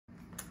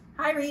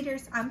Hi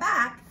readers, I'm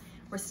back.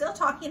 We're still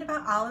talking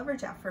about Oliver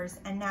Jeffers,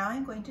 and now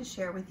I'm going to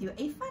share with you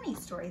a funny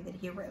story that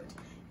he wrote.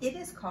 It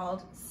is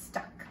called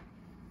Stuck.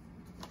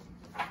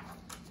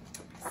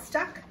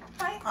 Stuck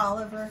by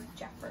Oliver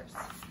Jeffers.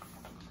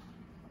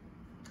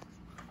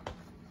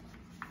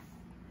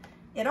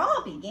 It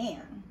all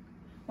began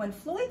when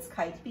Floyd's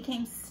kite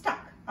became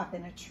stuck up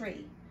in a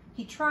tree.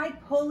 He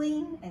tried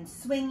pulling and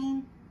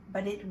swinging,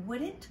 but it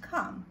wouldn't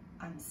come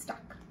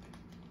unstuck.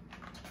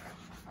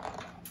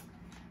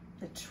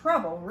 The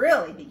trouble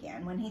really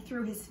began when he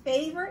threw his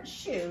favorite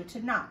shoe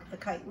to knock the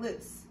kite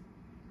loose,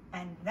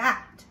 and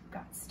that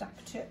got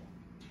stuck too.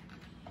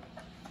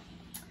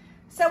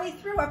 So he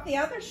threw up the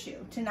other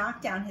shoe to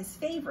knock down his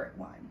favorite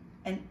one,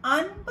 and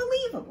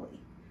unbelievably,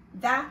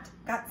 that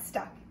got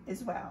stuck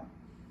as well.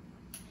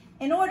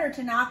 In order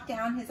to knock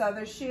down his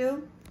other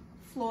shoe,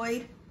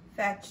 Floyd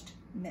fetched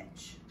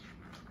Mitch.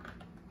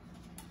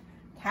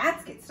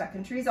 Cats get stuck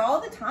in trees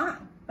all the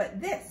time, but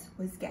this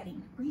was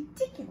getting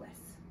ridiculous.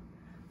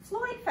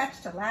 Floyd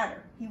fetched a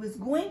ladder. He was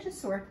going to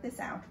sort this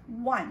out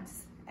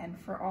once and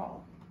for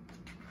all.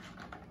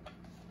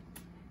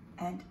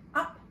 And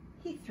up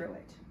he threw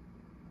it.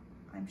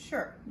 I'm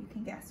sure you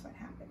can guess what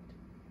happened.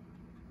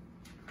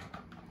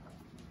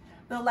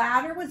 The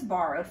ladder was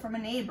borrowed from a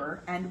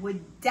neighbor and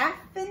would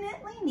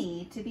definitely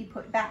need to be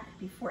put back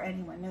before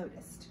anyone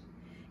noticed.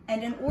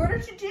 And in order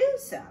to do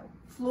so,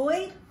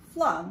 Floyd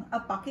flung a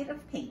bucket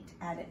of paint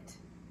at it.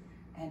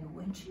 And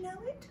wouldn't you know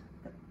it,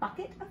 the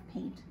bucket of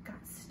paint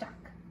got stuck.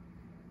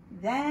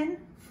 Then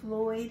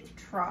Floyd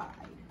tried.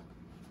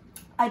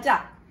 A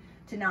duck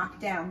to knock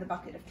down the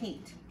bucket of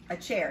paint, a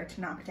chair to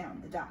knock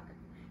down the duck,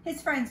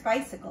 his friend's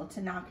bicycle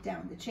to knock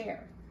down the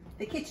chair,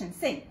 the kitchen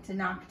sink to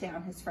knock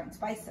down his friend's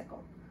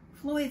bicycle,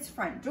 Floyd's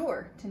front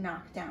door to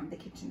knock down the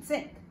kitchen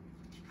sink,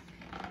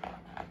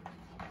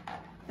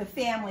 the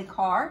family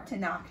car to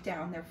knock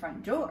down their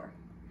front door,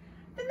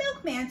 the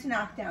milkman to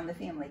knock down the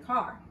family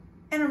car,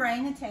 an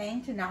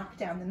orangutan to knock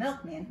down the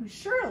milkman who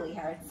surely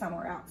had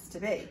somewhere else to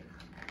be,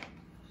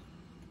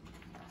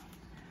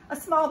 a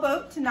small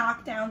boat to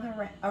knock down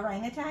the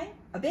orangutan,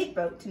 a big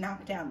boat to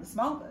knock down the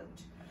small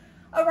boat,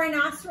 a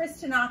rhinoceros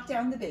to knock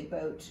down the big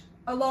boat,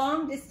 a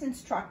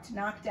long-distance truck to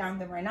knock down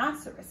the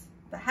rhinoceros,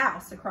 the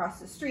house across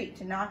the street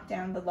to knock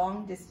down the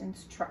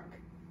long-distance truck,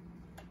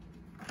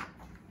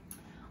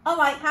 a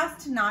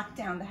lighthouse to knock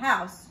down the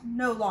house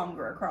no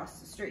longer across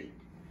the street,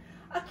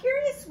 a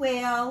curious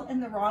whale in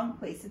the wrong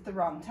place at the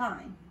wrong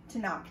time to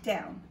knock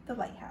down the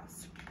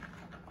lighthouse.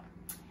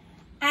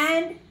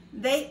 And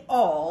they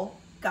all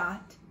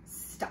got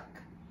stuck.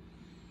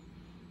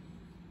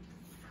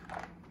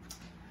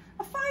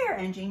 A fire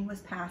engine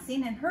was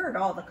passing and heard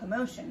all the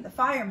commotion. The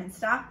firemen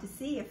stopped to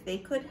see if they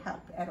could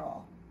help at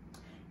all.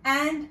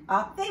 And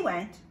up they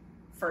went,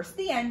 first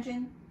the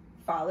engine,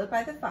 followed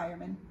by the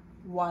firemen,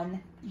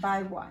 one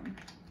by one.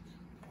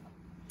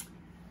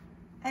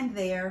 And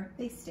there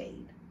they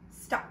stayed,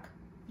 stuck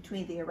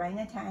between the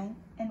orangutan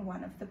and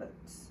one of the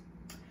boats.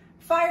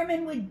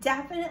 Firemen would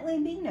definitely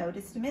be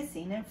noticed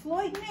missing, and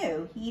Floyd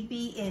knew he'd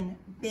be in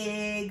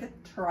big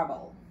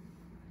trouble.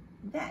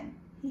 Then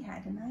he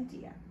had an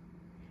idea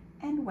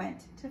and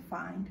went to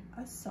find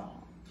a saw.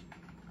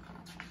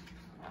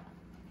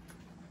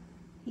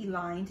 He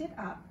lined it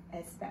up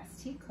as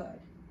best he could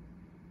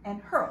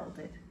and hurled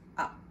it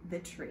up the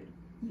tree.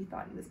 You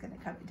thought he was going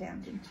to cut it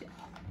down, didn't you?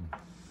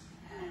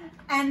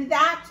 And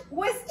that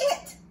was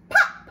it.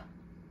 Pop!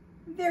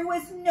 There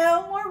was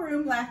no more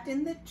room left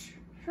in the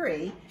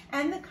tree,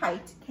 and the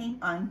kite came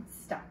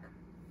unstuck.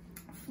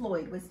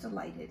 Floyd was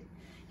delighted.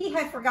 He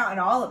had forgotten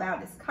all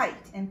about his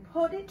kite and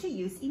put it to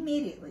use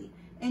immediately,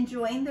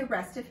 enjoying the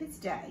rest of his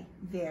day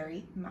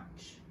very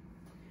much.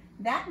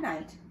 That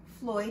night,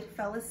 Floyd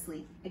fell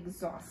asleep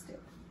exhausted.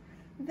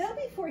 Though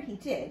before he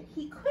did,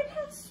 he could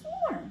have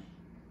sworn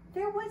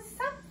there was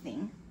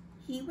something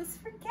he was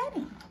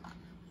forgetting.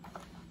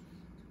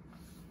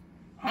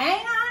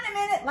 Hang on a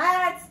minute,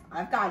 lads.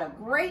 I've got a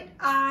great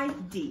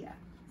idea,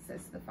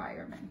 says the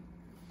fireman.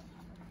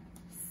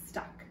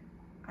 Stuck.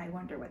 I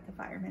wonder what the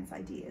fireman's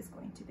idea is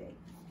going to be.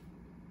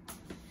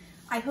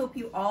 I hope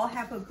you all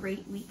have a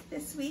great week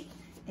this week.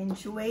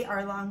 Enjoy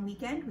our long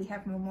weekend. We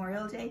have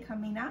Memorial Day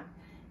coming up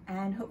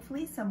and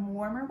hopefully some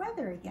warmer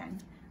weather again.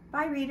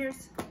 Bye,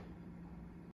 readers.